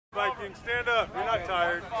Vikings, stand up. You're not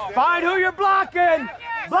tired. Find who you're blocking.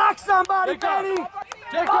 Block somebody, Benny.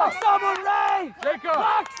 Block someone, Ray.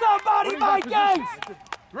 Block somebody, Vikings.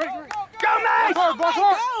 Go, Mace. Let's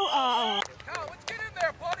get in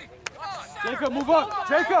there, buddy. Jacob, move up.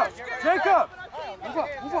 Jacob. Move up.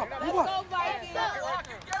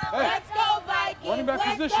 Hey. Let's go, Vikings. Running back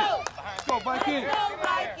position. Let's go, Vikings. Let's go,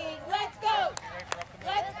 Vikings. Let's go.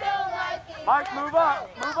 Let's go, Vikings. Mike, move up.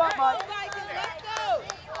 Move up, Mike. Let's go.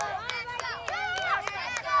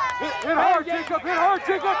 Hit hard, Jacob. Hit hard,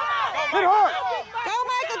 Jacob. Hit hard. Go,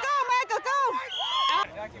 Michael. Go.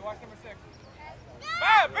 Jackie, watch number 6.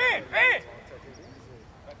 Ben.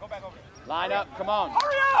 Go back over there. Line up. Come on.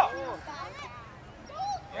 Hurry up!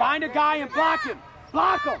 Find a guy and block him.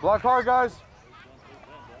 Block him. Block hard, guys.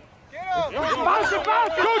 Get up! Bounce it. Go,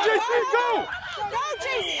 JC, go! Go,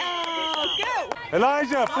 JC. Oh, go.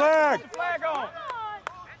 Elijah, flag. Flag on.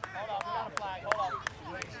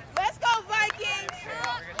 Let's go, Vikings.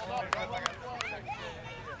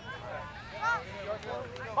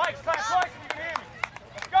 Mike, slap twice and you can hear me.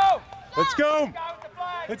 Let's go! Let's go. Guy with the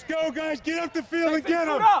flag. Let's go, guys. Get up the field and get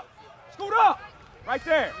him. Scoot up. Right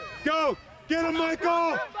there. Go. Get him,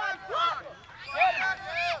 Michael.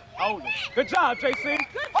 Hold it. Good job, JC.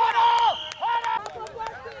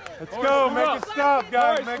 Let's go. Make it stop,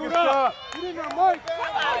 guys. Make it stop. Get in there, Mike.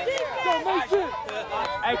 Go, Mason.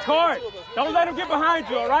 Hey, Court, don't let him get behind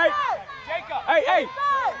you, all right? Jacob. Hey.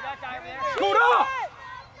 Scoot up.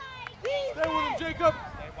 Stay with him, Jacob.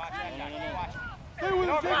 Stay with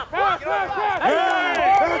him, Jacob. Pass. Hey,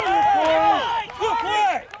 that's it, boys. Good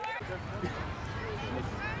play.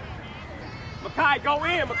 Mackay, go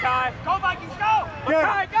in, Mackay. Go, Vikings, go.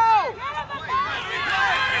 Mackay, go.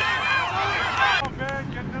 Come on, man.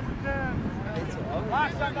 Get number 10.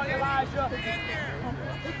 Watch somebody, Elijah.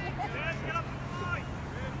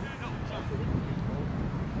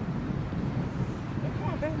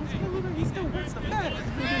 He still wants the ball.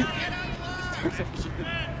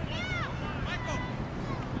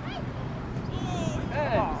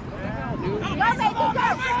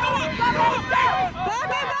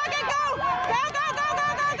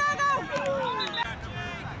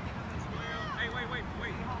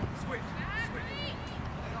 Wait. Switch.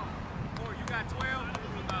 More, you got 12.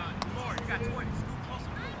 More, you got 20. Scoot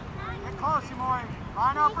closer. Get close, Imori.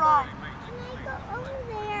 Line up right. Over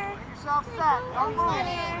there. Get yourself set. Don't move. Wait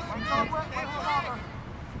till it wins over.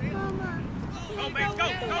 Go, Mace, go,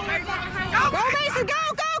 Mace. Go, Mason. Go, Mason. Go.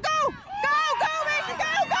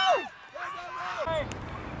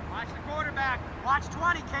 Watch the quarterback. Watch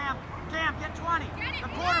 20, Cam. Cam, get 20. The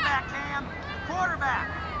quarterback, Cam. Quarterback.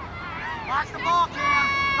 Watch the ball, Cam.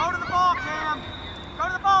 Go to the ball, Cam. Go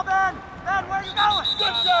to the ball, Ben. Ben, where are you going?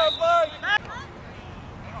 Good job, Mike.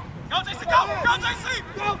 Go, JC, go, JC.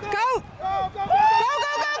 Go, JC, go.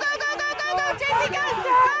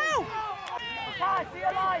 Mackay, see a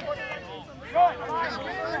line. Good, Elijah.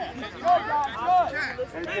 Good, guys, good.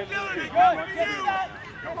 Good, get set.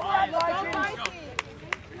 Get set, Vikings.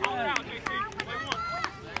 Hold it out, JC. Play one.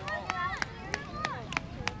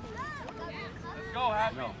 Let's go,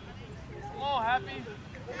 Happy. Come on, Happy.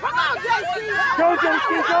 Come on, JC. Go, JC,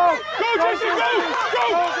 go. Go, JC, go. Go,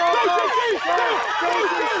 JC.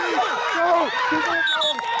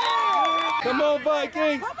 Come on,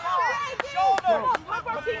 Vikings. Shoulder.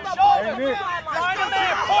 Find a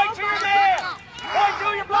man. Point to your man. Point to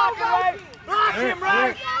your blocker, right? Block him,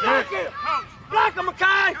 right? Block him. Block him,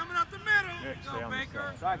 Mackay. Coming up the middle. Go,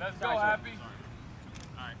 Baker. Let's go, Happy.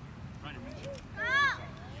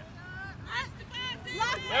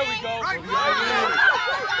 There we go.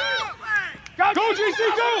 Go, JC,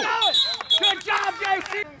 go. Good job,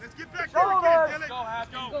 JC. Let's get back there again, Let's go,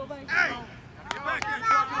 Happy. Hey. Get back there.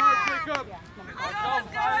 Jacob.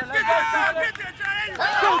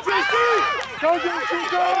 Go, JC. Go, JC,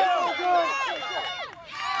 go.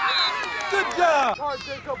 Good job.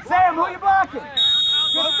 Sam, who you blocking?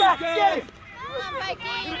 Good set, get him.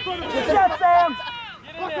 Good set, Sam.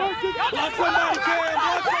 Block somebody, Cam.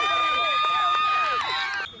 Block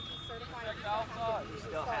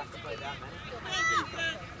somebody.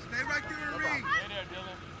 Stay right there and read.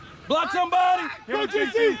 Block somebody. Go,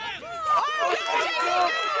 JC.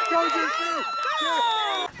 Go, JC.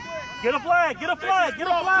 Get a flag,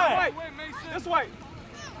 Wait, Mason. This way.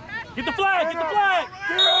 Get the flag,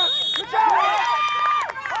 Good job.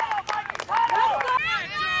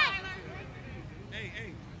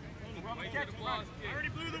 Hey. Wait till the ball's kicked. I already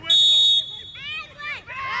blew the whistle.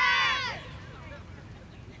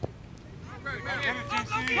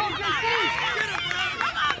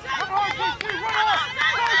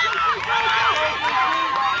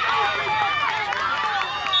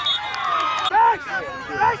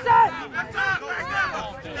 Mason, Reset!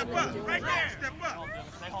 Step up, right there. Step up.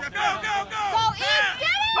 Step go. Go in, get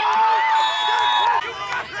it! You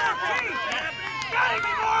got 13. Got him,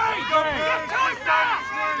 Maury. Get